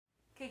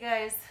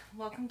guys,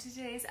 welcome to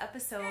today's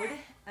episode.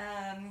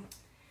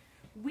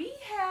 We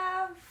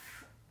have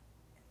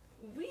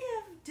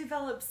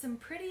developed some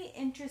pretty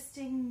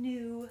interesting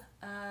new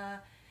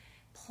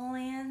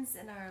plans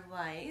in our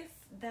life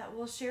that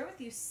we'll share with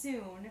you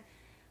soon.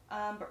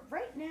 But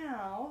right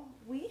now,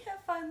 we have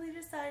finally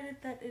decided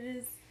that it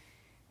is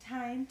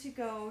time to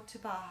go to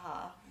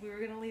Baja. We were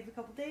going to leave a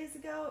couple days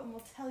ago, and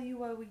we'll tell you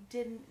why we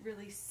didn't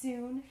really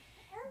soon.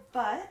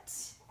 But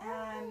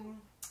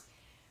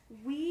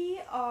we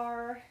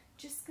are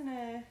just going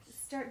to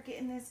start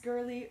getting this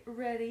girly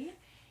ready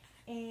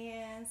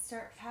and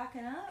start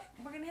packing up.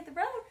 We're going to hit the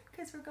road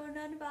because we're going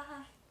down to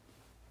Baja.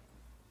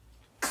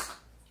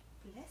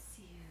 Bless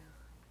you.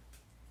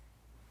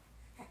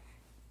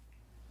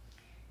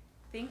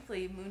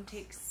 Thankfully, Moon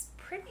takes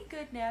pretty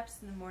good naps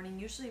in the morning,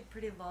 usually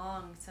pretty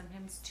long,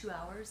 sometimes 2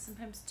 hours,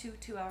 sometimes two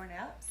 2-hour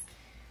naps.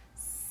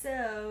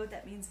 So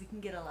that means we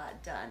can get a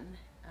lot done.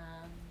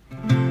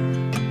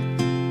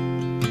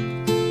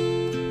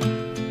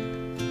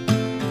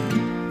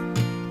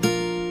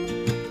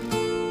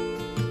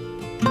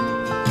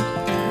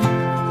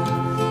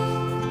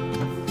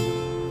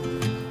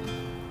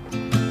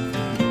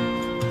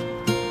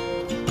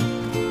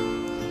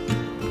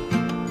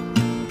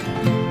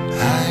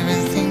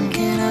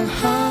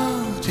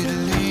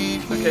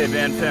 Okay,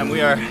 Van Fam, we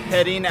are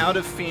heading out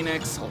of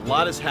Phoenix. A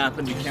lot has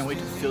happened. We can't wait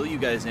to fill you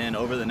guys in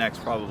over the next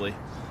probably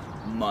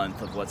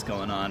month of what's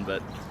going on,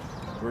 but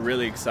we're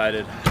really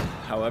excited.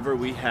 However,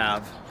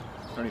 I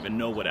don't even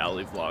know what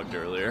Allie vlogged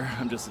earlier.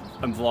 I'm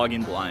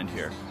vlogging blind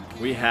here.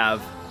 We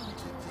have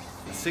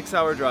a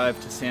 6-hour drive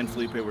to San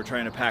Felipe. We're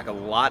trying to pack a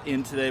lot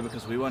in today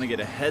because we want to get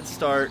a head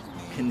start.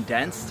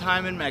 Condensed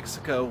time in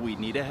Mexico. We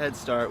need a head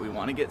start. We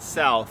want to get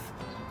south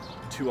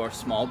to our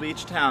small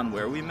beach town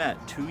where we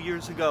met 2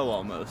 years ago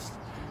almost,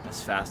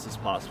 as fast as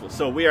possible.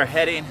 So we are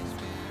heading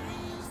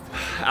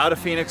out of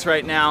Phoenix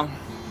right now,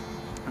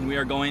 and we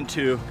are going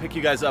to pick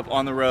you guys up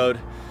on the road,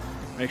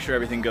 make sure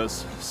everything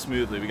goes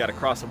smoothly. We got to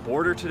cross a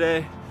border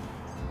today.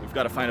 We've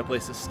got to find a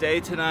place to stay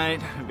tonight.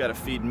 We've got to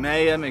feed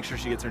Maya, make sure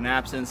she gets her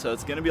naps in. So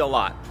it's going to be a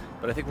lot,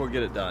 but I think we'll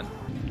get it done.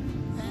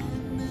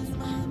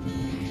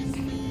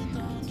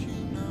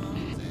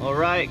 All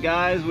right,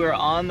 guys, we're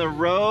on the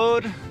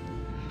road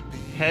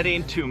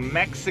heading to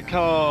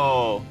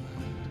Mexico.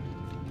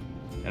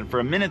 And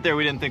for a minute there,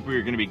 we didn't think we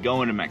were going to be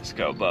going to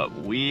Mexico, but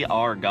we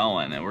are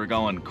going, and we're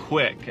going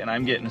quick. And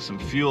I'm getting some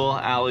fuel.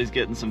 Allie's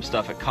getting some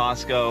stuff at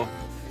Costco.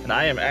 And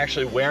I am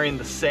actually wearing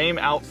the same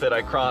outfit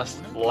I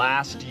crossed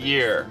last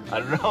year. I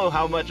don't know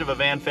how much of a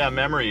Van Fam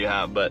memory you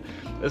have, but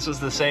this was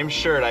the same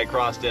shirt I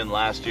crossed in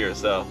last year,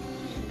 so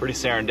pretty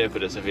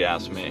serendipitous if you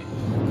ask me.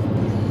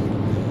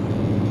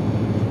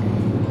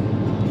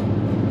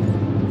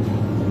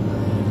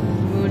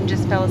 Moon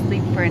just fell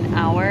asleep for an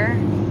hour,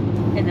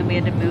 and then we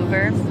had to move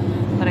her.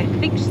 But I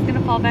think she's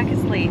gonna fall back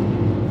asleep.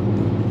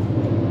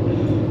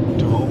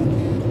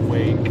 Don't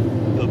wake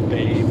the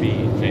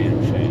baby,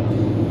 Van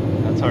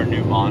Fam. That's our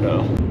new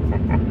motto.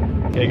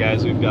 Okay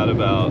guys, we've got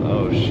about,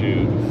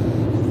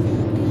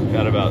 we've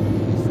got about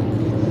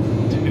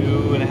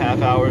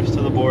 2.5 hours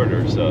to the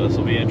border, so this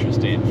will be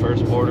interesting.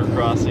 First border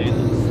crossing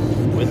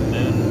with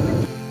Moon.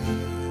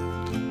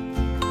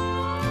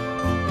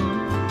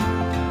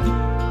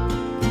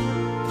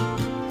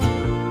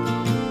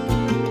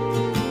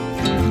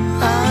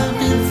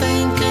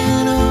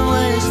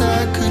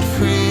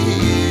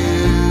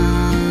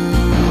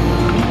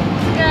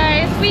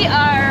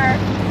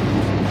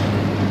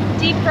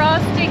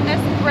 Defrosting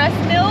this breast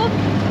milk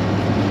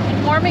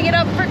and warming it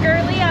up for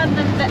Girly on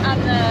the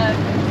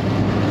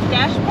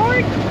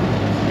dashboard.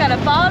 Got a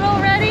bottle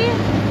ready,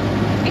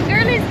 and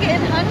Girly's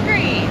getting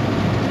hungry.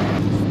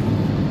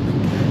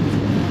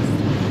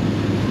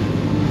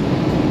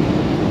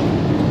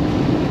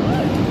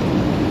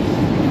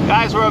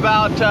 Guys, we're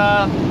about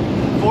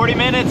 40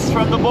 minutes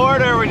from the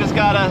border. We just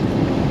gotta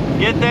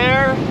get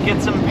there,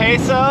 get some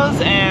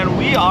pesos, and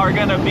we are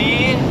gonna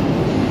be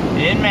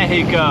in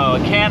Mexico.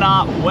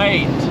 Cannot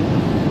wait.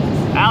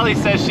 Allie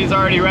says she's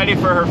already ready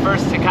for her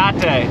first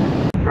Tecate.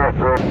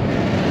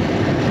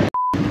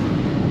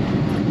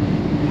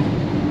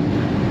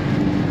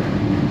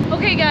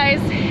 Okay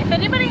guys, if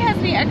anybody has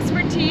any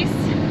expertise,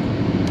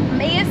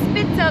 Maya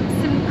spits up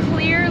some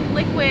clear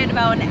liquid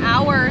about an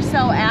hour or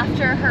so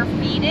after her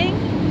feeding,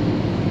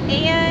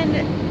 and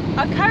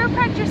a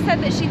chiropractor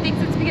said that she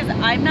thinks it's because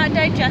I'm not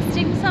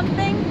digesting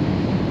something,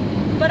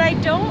 but I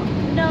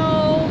don't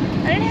know.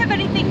 I didn't have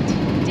anything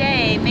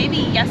today. Maybe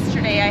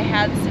yesterday I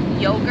had some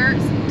yogurt,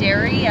 some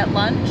dairy at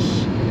lunch.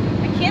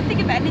 I can't think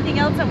of anything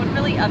else that would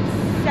really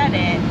upset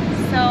it.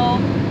 So I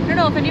don't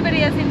know if anybody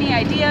has any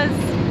ideas.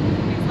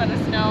 Please let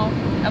us know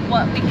of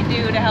what we can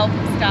do to help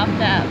stop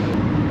that.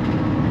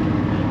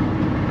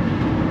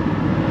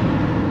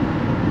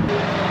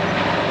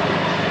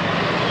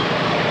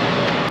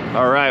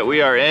 All right,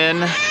 we are in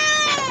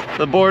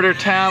the border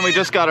town. We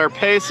just got our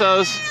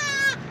pesos.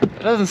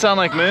 It doesn't sound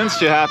like Moon's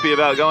too happy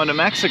about going to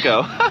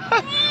Mexico.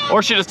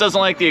 Or she just doesn't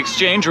like the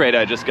exchange rate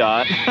I just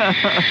got.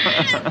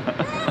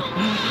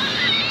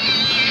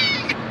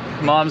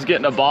 Mom's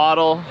getting a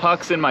bottle.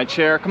 Huck's in my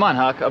chair. Come on,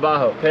 Huck.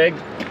 Abajo, pig.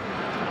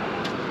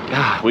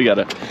 Ah, we got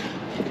it.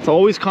 It's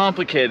always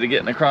complicated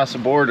getting across the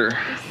border.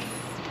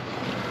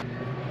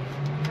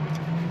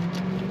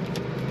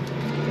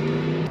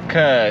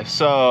 Okay,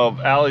 so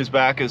Allie's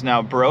back is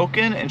now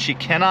broken and she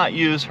cannot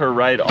use her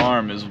right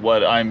arm is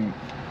what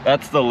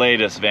that's the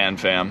latest, Van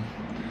Fam.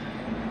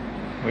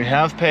 We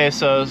have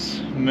pesos,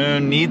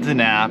 Moon needs a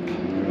nap,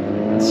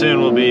 and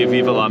soon will be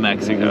Viva la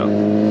Mexico.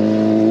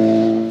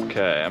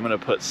 Okay, I'm gonna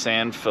put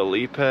San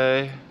Felipe.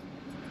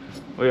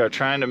 We are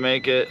trying to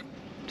make it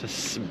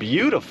to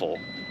beautiful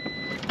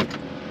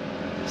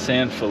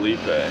San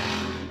Felipe.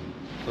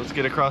 Let's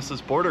get across this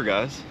border,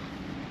 guys.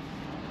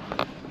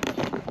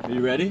 Are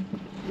you ready?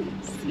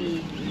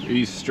 See. Are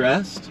you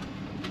stressed?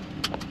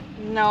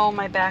 No,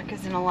 my back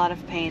is in a lot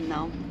of pain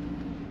though.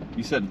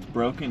 You said it's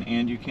broken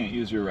and you can't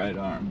use your right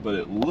arm, but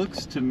it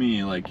looks to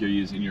me like you're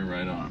using your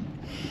right arm.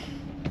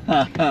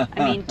 I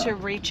mean, to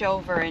reach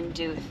over and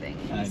do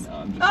things. I know,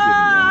 I'm just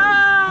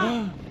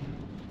giving you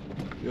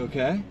a... You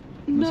okay?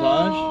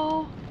 Massage?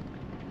 No.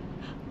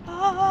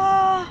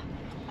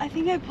 I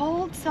think I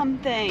pulled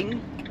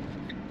something.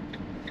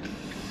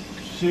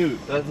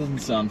 Shoot, that doesn't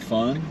sound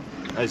fun.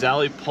 As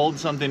Allie pulled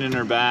something in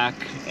her back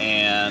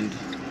and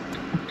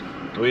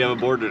we have a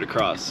border to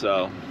cross,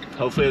 so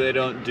hopefully they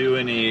don't do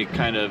any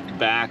kind of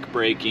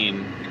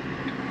back-breaking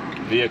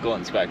vehicle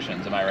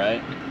inspections, am I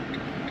right?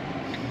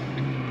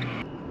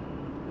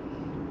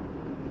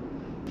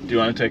 Do you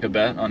want to take a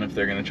bet on if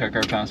they're going to check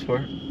our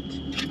passport?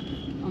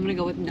 I'm going to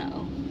go with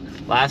no.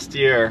 Last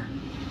year,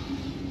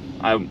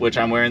 which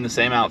I'm wearing the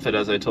same outfit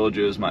as I told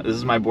you, this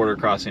is my border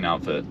crossing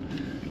outfit.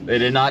 They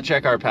did not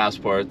check our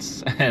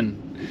passports, and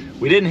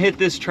we didn't hit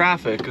this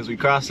traffic because we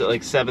crossed at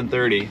like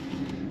 7:30,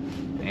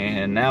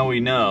 and now we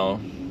know.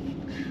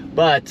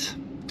 But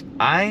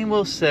I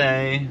will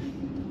say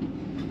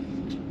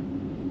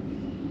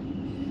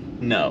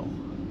no.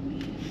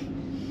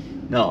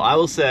 No, I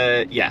will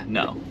say, yeah,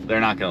 no. They're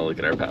not gonna look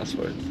at our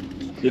passports.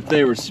 If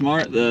they were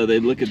smart though,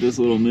 they'd look at this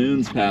little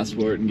Moon's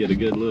passport and get a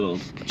good little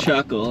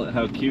chuckle at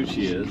how cute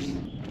she is.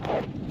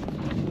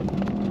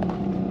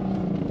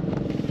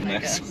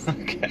 Next,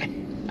 okay.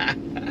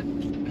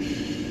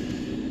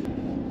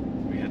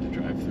 We had to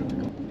drive through.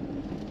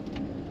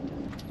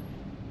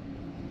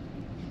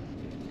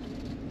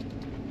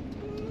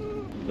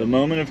 The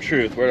moment of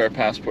truth, where'd our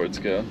passports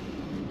go?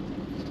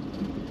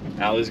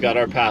 Allie's got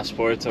our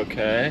passports,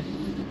 okay.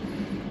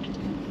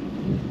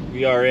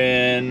 We are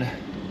in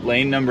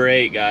lane number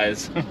 8,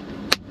 guys.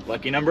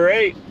 Lucky number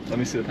 8. Let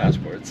me see the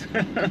passports.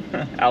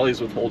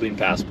 Allie's withholding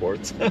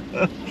passports.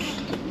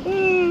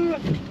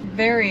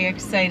 Very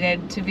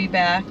excited to be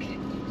back,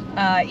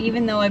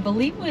 even though I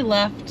believe we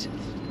left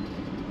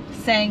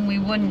saying we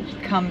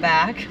wouldn't come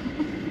back.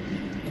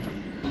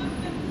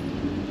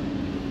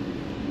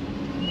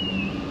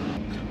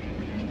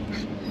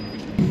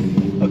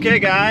 Okay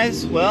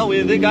guys, well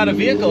they got a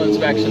vehicle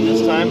inspection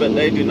this time, but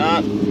they do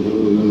not...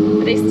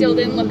 They still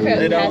didn't look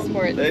at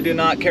passports. They do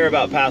not care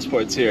about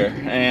passports here.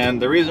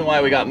 And the reason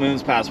why we got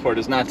Moon's passport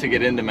is not to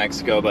get into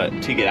Mexico,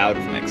 but to get out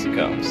of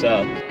Mexico,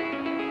 so...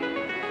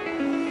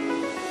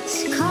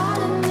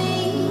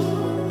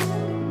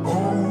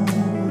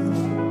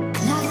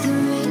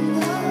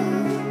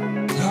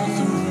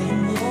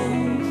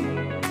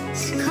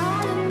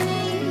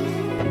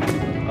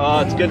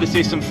 it's good to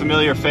see some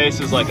familiar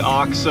faces like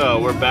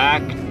Oxo. We're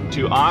back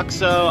to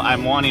Oxo.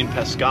 I'm wanting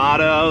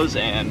pescados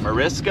and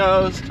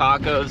mariscos,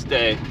 tacos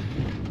de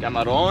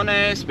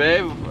camarones.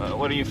 Babe,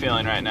 what are you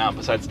feeling right now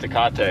besides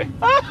Tecate?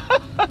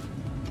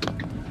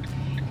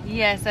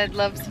 Yes, I'd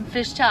love some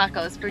fish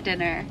tacos for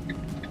dinner.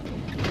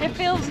 It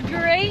feels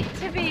great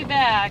to be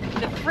back.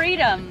 The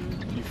freedom.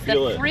 You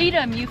feel it. The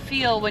freedom you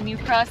feel when you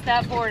cross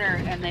that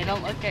border and they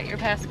don't look at your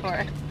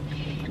passport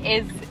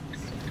is...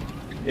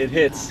 It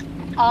hits.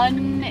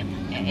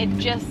 It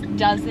just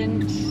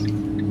doesn't,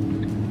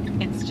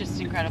 it's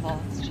just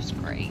incredible. It's just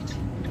great.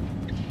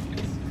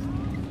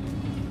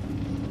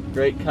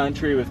 Great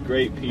country with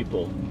great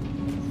people.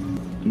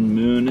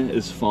 Moon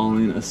is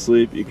falling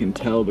asleep. You can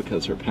tell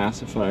because her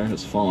pacifier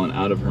has fallen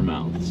out of her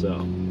mouth.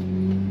 So,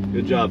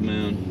 good job,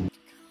 Moon.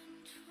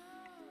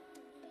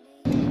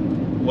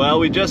 Well,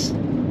 we just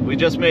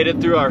made it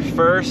through our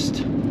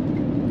first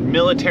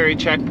military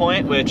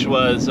checkpoint, which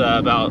was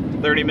about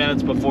 30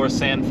 minutes before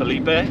San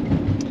Felipe.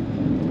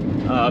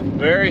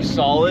 Very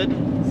solid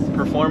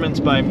performance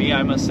by me,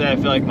 I must say. I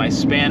feel like my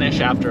Spanish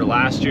after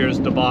last year's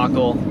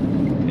debacle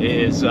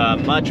is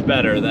much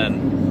better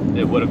than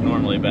it would have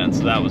normally been,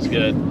 so that was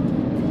good.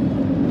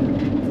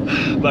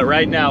 But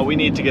right now we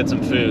need to get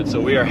some food,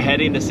 so we are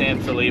heading to San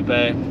Felipe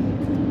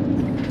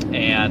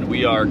and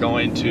we are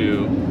going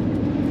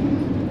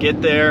to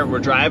get there. We're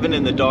driving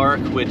in the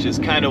dark, which is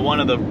kind of one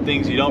of the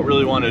things you don't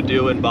really want to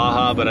do in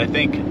Baja, but I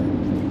think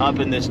up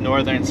in this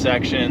northern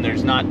section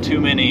there's not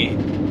too many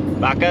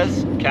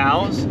vacas,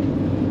 cows,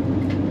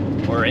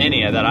 or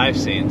any that I've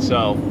seen,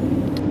 so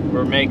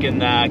we're making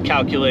that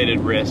calculated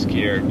risk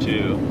here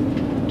to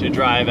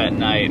drive at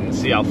night and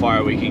see how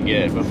far we can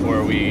get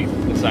before we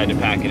decide to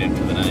pack it in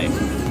for the night.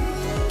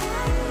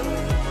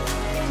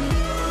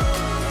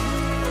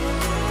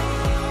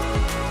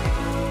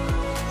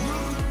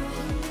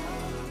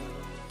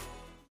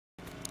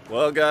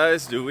 Well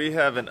guys, do we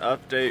have an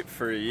update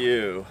for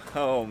you?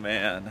 Oh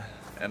man,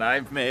 and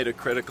I've made a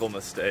critical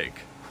mistake.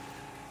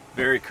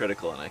 Very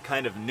critical, and I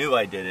kind of knew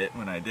I did it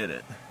when I did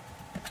it.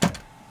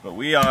 But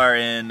we are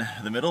in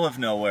the middle of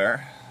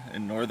nowhere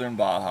in northern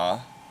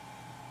Baja,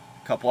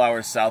 a couple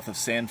hours south of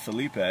San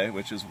Felipe,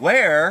 which is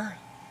where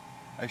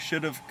I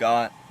should have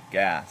got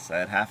gas. I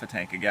had half a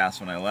tank of gas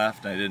when I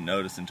left, and I didn't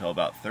notice until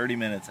about 30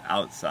 minutes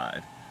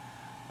outside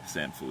of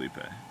San Felipe.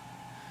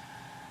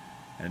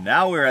 And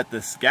now we're at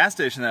this gas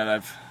station that I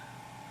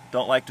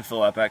don't like to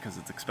fill up at because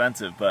it's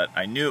expensive, but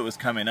I knew it was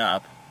coming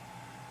up.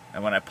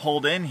 And when I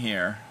pulled in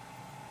here,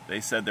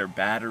 they said their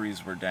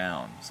batteries were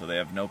down, so they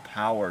have no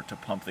power to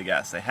pump the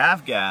gas. They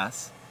have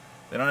gas,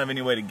 they don't have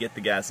any way to get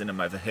the gas into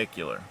my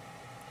vehicular.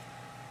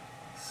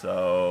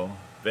 So,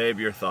 babe,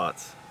 your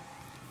thoughts?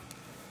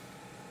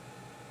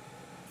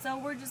 So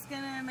we're just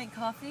gonna make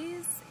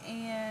coffees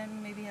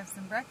and maybe have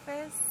some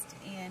breakfast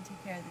and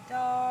take care of the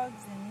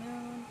dogs and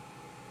Moon.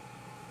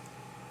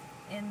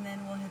 And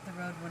then we'll hit the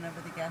road whenever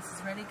the gas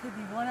is ready. Could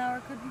be 1 hour,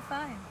 could be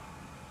 5.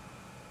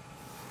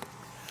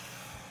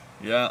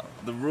 Yeah,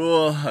 the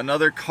rule,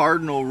 another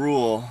cardinal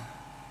rule,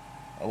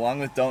 along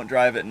with don't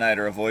drive at night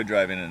or avoid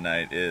driving at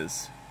night,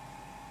 is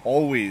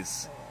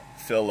always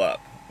fill up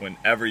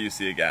whenever you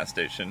see a gas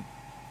station.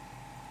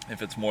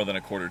 If it's more than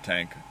a quarter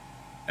tank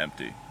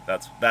empty.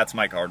 That's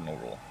my cardinal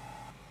rule.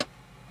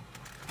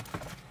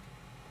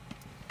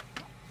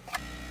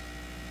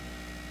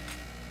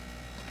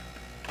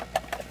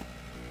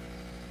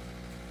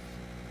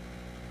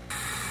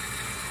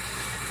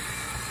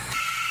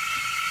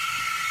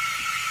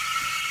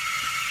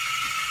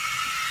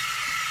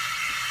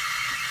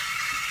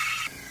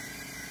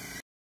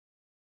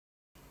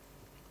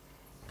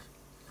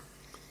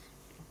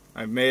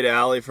 I've made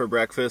Allie for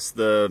breakfast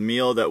the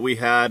meal that we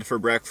had for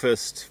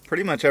breakfast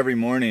pretty much every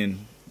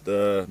morning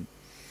the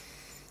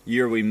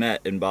year we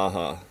met in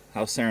Baja.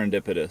 How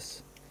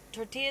serendipitous.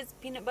 Tortillas,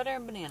 peanut butter,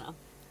 and banana.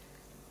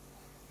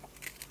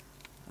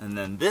 And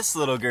then this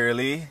little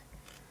girlie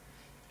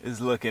is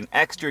looking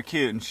extra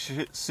cute,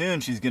 and soon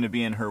she's going to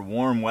be in her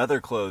warm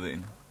weather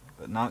clothing,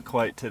 but not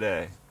quite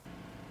today.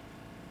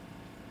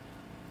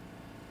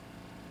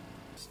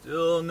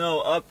 Still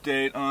no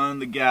update on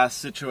the gas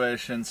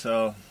situation,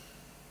 so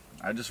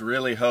I just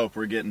really hope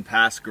we're getting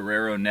past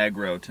Guerrero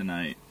Negro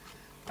tonight.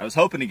 I was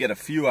hoping to get a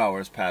few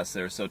hours past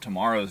there, so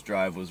tomorrow's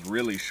drive was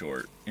really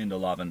short into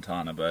La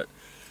Ventana, but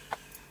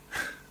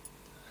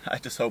I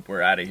just hope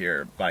we're out of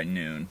here by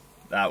noon.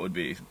 That would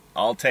be,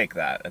 I'll take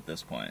that at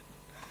this point.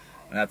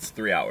 And that's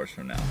 3 hours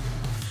from now.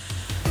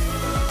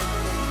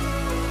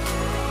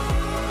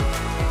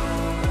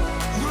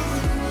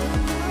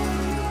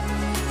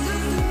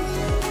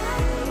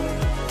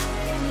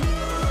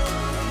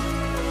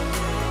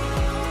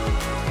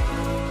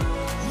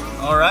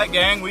 Alright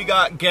gang, we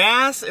got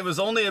gas. It was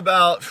only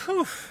about,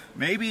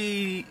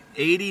 maybe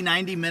 80,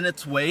 90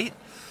 minutes wait.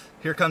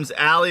 Here comes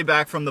Allie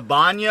back from the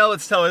baño.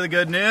 Let's tell her the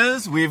good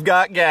news. We've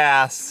got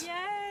gas.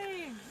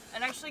 Yay!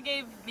 It actually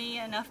gave me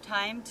enough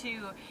time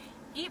to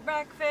eat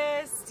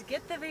breakfast,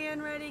 get the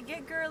van ready,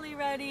 get Girly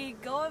ready,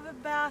 go to the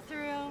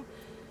bathroom.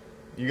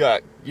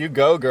 You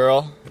go,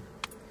 girl.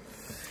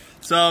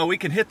 So we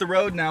can hit the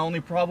road now.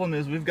 Only problem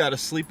is we've got a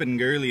sleeping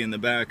Girly in the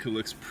back who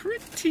looks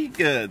pretty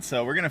good.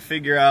 So we're gonna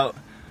figure out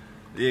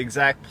the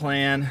exact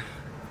plan.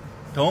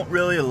 Don't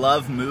really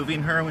love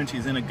moving her when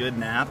she's in a good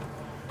nap,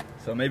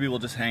 so maybe we'll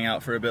just hang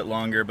out for a bit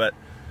longer, but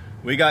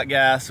we got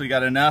gas. We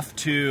got enough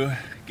to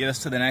get us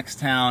to the next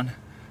town,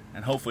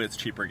 and hopefully it's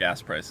cheaper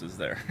gas prices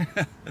there.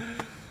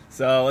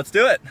 So let's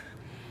do it.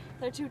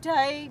 They're too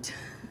tight.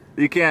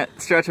 You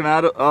can't stretch them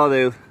out. Oh,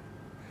 they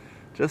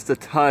just a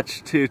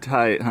touch too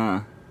tight, huh?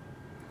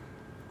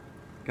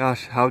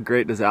 Gosh, how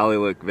great does Allie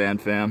look, Van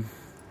Fam?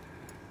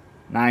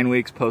 9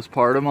 weeks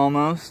postpartum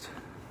almost.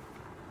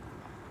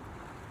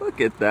 Look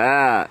at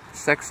that.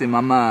 Sexy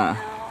mama.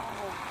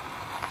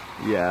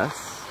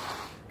 Yes.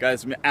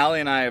 Guys, Allie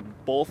and I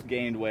have both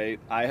gained weight.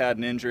 I had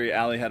an injury,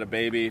 Allie had a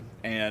baby,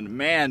 and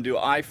man, do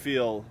I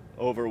feel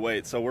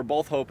overweight. So we're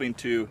both hoping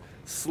to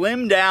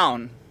slim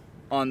down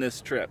on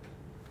this trip.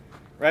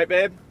 Right,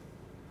 babe?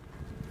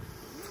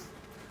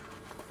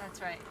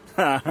 That's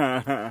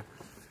right.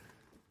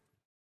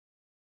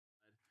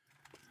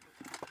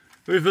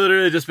 We've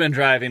literally just been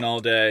driving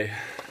all day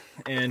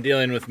and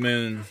dealing with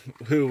Moon,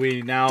 who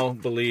we now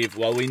believe,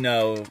 well, we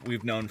know,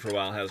 we've known for a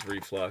while, has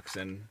reflux,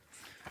 and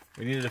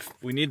we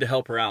need to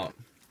help her out.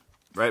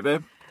 Right,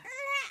 babe?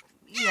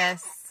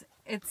 Yes,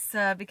 it's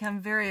become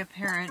very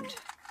apparent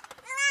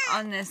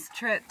on this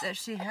trip that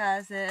she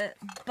has it,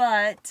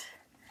 but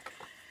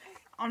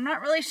I'm not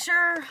really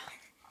sure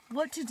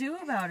what to do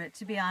about it,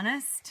 to be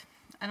honest.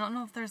 I don't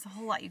know if there's a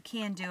whole lot you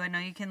can do. I know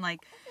you can, like,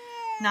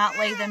 not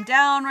lay them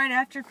down right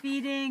after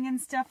feeding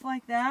and stuff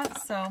like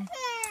that, so.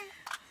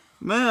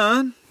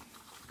 Moon,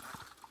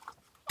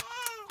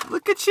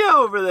 look at you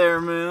over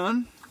there,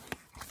 Moon.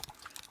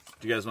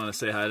 Do you guys want to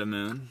say hi to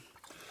Moon?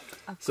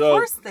 Of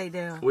course they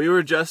do. We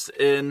were just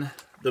in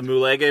the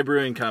Mulegé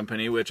Brewing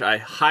Company, which I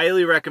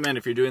highly recommend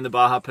if you're doing the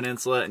Baja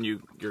Peninsula and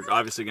you're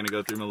obviously going to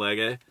go through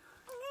Mulegé.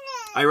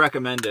 I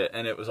recommend it,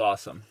 and it was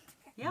awesome.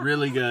 Yeah.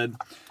 Really good.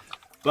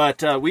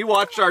 But we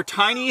watched our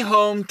Tiny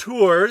Home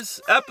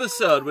Tours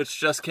episode, which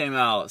just came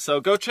out.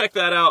 So go check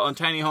that out on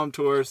Tiny Home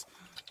Tours,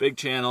 big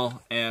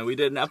channel. And we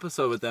did an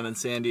episode with them in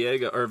San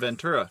Diego or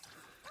Ventura,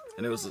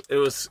 and it was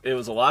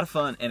a lot of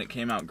fun, and it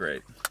came out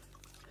great.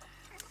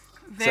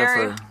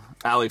 Very. Except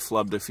for Allie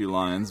flubbed a few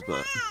lines,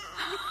 but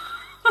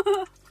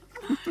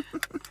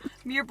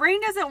your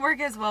brain doesn't work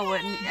as well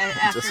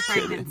after Just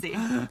pregnancy.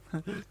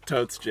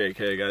 totes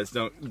JK, guys.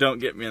 Don't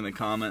get me in the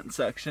comment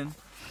section.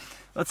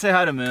 Let's say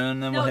hi to Moon,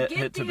 then we'll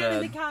hit to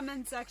bed. In the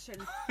comment section.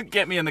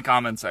 Get me in the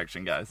comment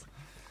section, guys.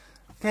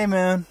 Okay,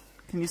 Moon.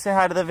 Can you say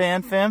hi to the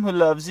van fam who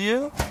loves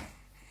you?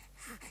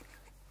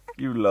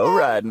 You low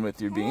riding with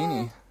your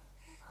beanie.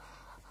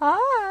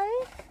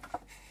 Hi.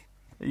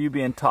 Are you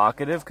being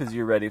talkative because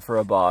you're ready for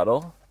a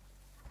bottle?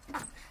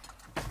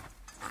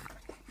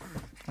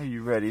 Are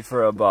you ready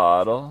for a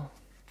bottle?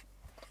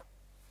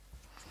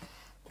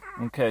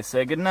 Okay,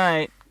 say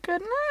goodnight.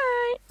 Good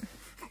night.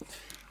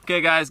 Okay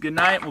guys, good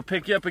night. We'll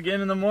pick you up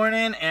again in the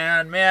morning,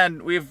 and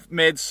man, we've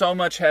made so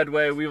much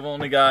headway. We've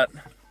only got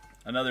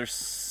another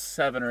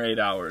 7 or 8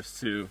 hours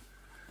to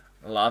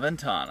La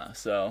Ventana,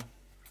 so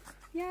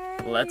yay.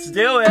 Let's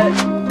do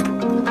it.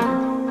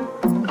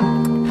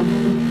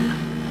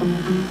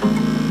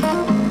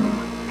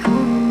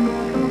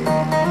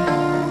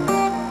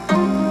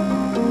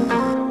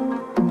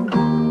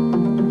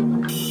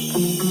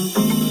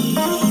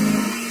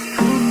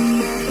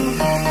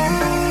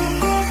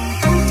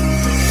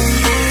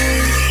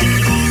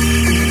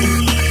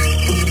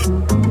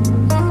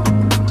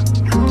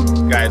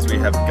 Guys, we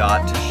have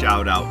got to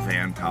shout out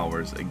Van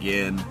Powers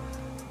again.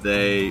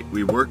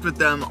 We worked with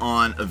them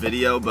on a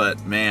video,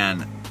 but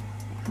man,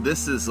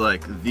 this is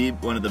like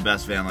one of the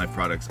best van life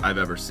products I've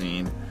ever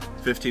seen.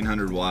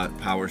 1500 watt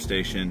power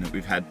station.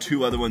 We've had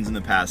 2 other ones in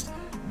the past.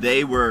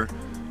 They were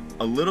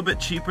a little bit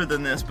cheaper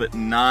than this, but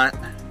not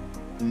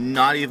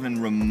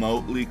even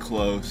remotely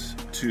close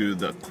to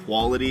the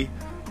quality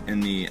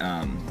and the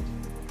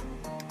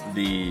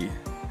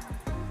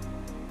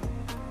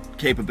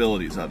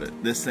capabilities of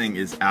it. This thing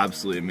is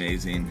absolutely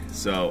amazing,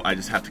 so I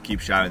just have to keep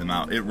shouting them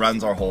out. It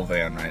runs our whole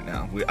van right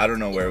now. I don't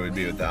know where we'd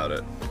be without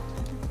it.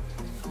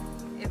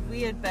 If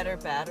we had better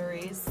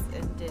batteries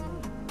and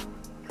didn't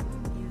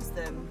use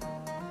them,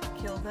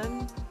 kill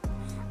them,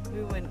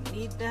 we wouldn't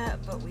need that,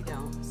 but we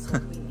don't, so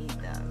we need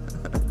that.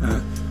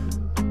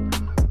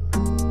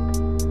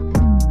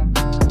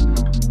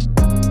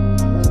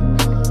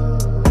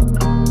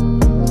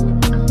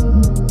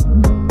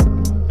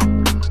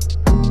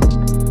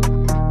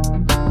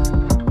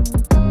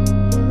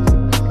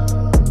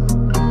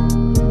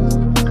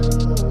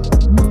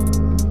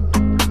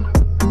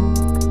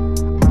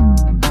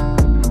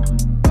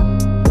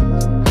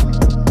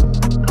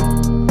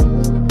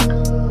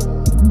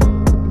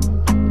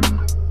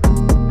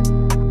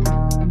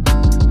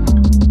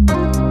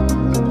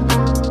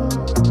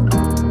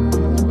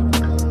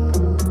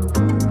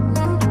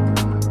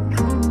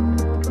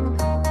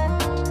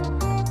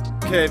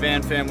 Okay,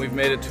 Van Fam, we've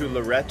made it to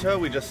Loreto.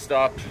 We just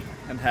stopped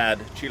and had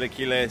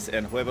chilaquiles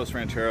and huevos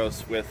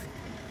rancheros with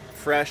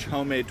fresh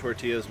homemade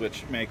tortillas,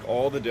 which make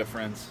all the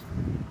difference.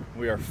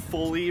 We are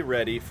fully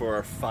ready for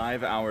our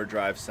 5-hour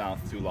drive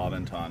south to La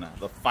Ventana,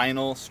 the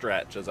final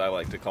stretch, as I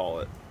like to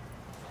call it.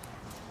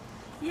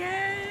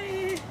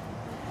 Yay!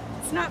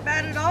 It's not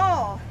bad at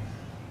all.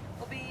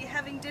 We'll be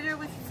having dinner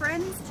with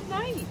friends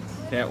tonight.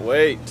 Can't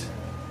wait.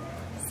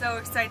 So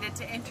excited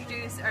to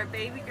introduce our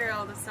baby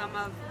girl to some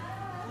of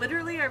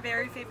literally our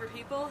very favorite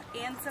people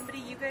and somebody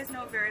you guys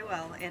know very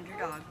well, and your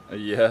dog.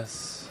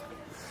 Yes.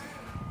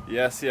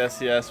 Yes,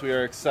 yes, yes. We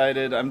are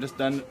excited. I'm just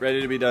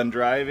ready to be done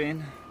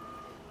driving.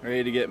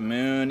 Ready to get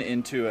Moon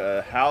into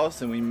a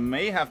house, and we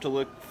may have to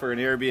look for an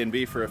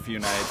Airbnb for a few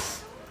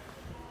nights.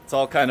 It's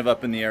all kind of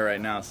up in the air right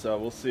now, so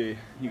we'll see.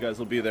 You guys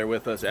will be there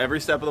with us every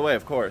step of the way,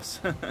 of course.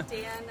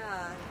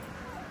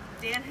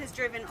 Dan has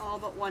driven all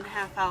but 1/2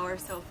 hour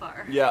so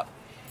far. Yeah.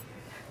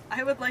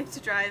 I would like to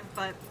drive,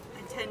 but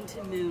I tend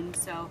to moon,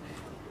 so.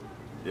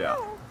 Yeah.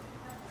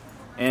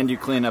 And you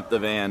clean up the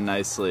van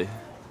nicely.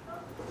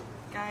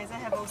 Guys, I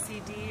have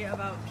OCD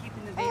about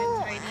keeping the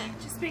van tidy.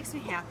 It just makes me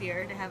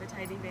happier to have a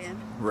tidy van.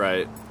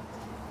 Right.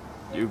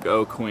 You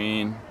go,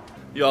 queen.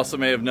 You also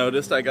may have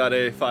noticed I got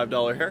a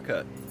 $5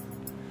 haircut.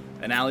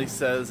 And Allie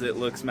says it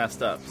looks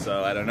messed up,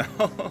 so I don't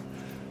know.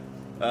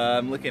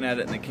 I'm looking at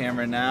it in the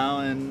camera now,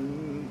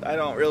 and I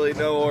don't really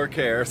know or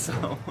care,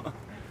 so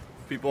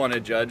if people want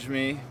to judge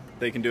me,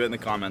 they can do it in the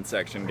comment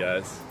section,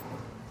 guys.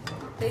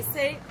 They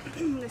say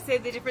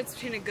the difference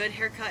between a good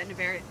haircut and a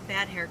very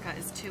bad haircut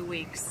is 2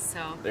 weeks,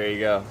 so there you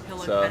go. He'll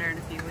look better in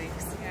a few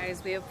weeks.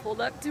 Guys, we have pulled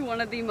up to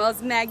one of the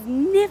most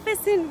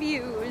magnificent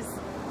views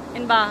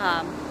in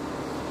Baja.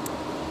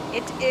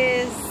 It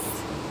is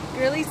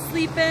Girly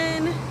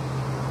sleeping.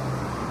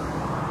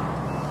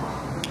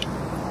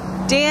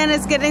 Dan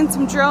is getting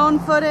some drone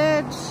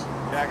footage.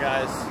 Yeah,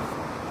 guys,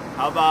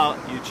 how about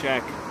you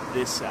check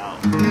this out?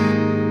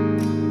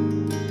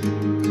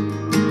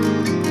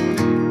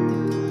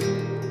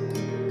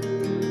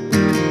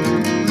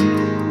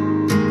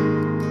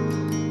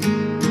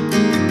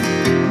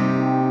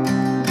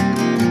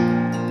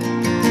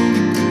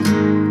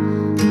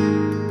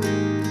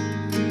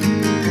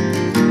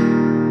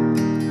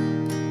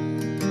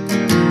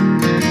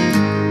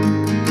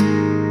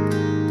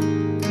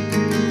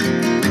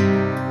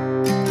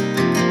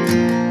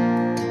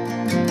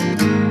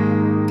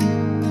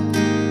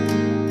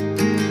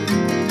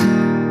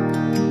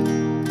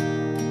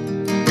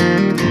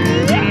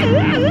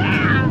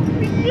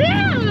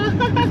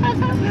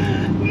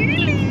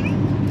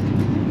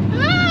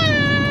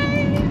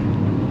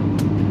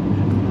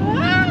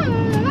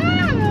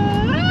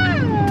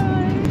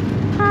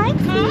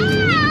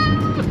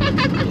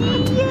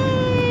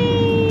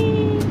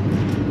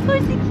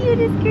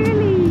 this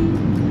girly.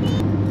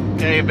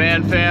 Okay,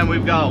 Van Fam,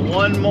 we've got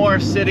one more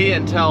city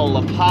until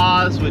La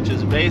Paz, which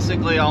is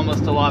basically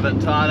almost to La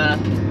Ventana.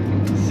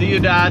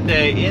 Ciudad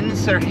de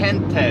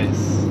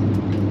Insurgentes.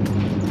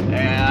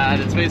 And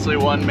it's basically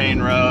one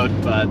main road,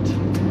 but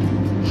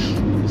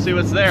we'll see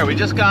what's there. We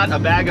just got a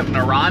bag of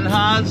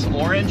naranjas,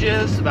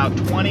 oranges, about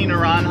 20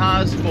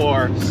 naranjas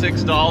for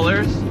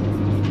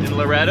 $6 in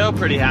Loreto.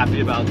 Pretty happy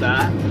about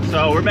that.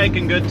 So we're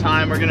making good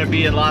time. We're gonna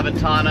be in La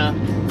Ventana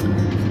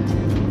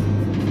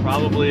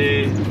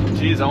probably,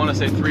 geez, I wanna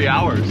say 3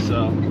 hours,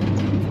 so.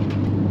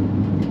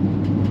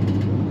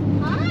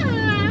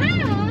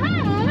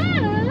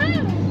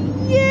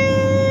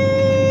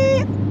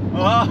 Yay!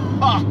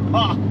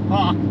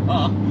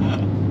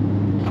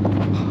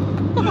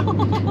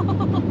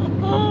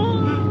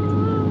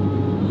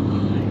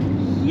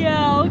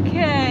 Yeah,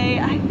 okay.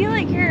 I feel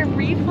like your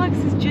reflux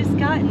has just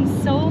gotten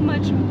so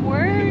much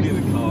worse. Give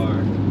me the car.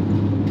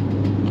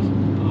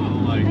 Oh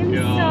my I'm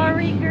God.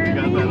 sorry, I girlie.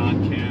 got that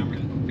on camera.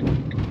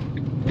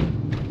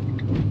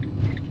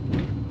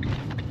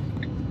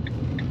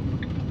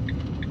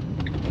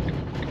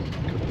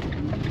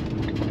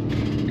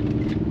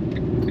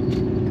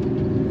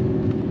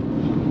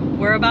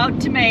 We're about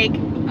to make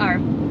our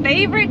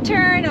favorite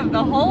turn of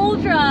the whole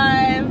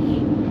drive.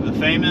 The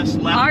famous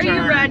left Are turn.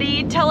 you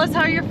ready? Tell us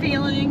how you're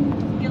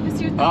feeling. Give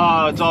us your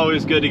thoughts. Oh, it's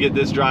always good to get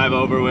this drive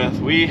over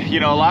with. You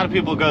know, a lot of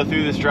people go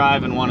through this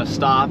drive and want to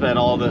stop at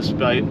all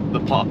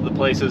the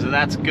places, and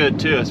that's good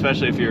too,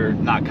 especially if you're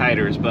not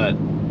kiters. But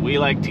we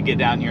like to get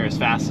down here as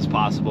fast as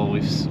possible.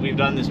 We've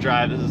done this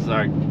drive. This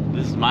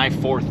is my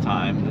 4th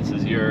time. This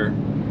is your,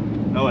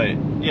 oh wait,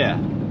 yeah,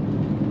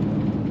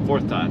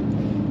 4th time.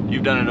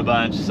 You've done it a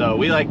bunch, so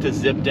we like to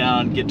zip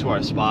down, get to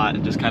our spot,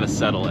 and just kind of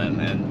settle in,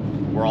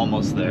 and we're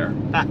almost there.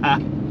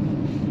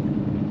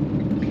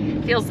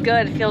 Feels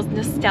good. It feels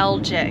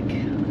nostalgic.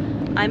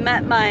 I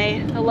met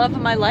the love of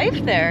my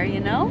life there,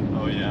 you know?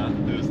 Oh yeah,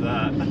 who's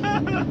that?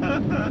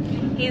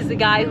 He's the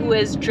guy who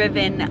has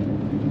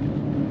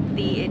driven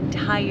the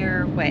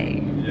entire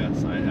way.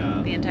 Yes, I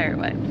have. The entire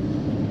way.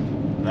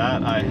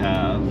 That I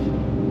have.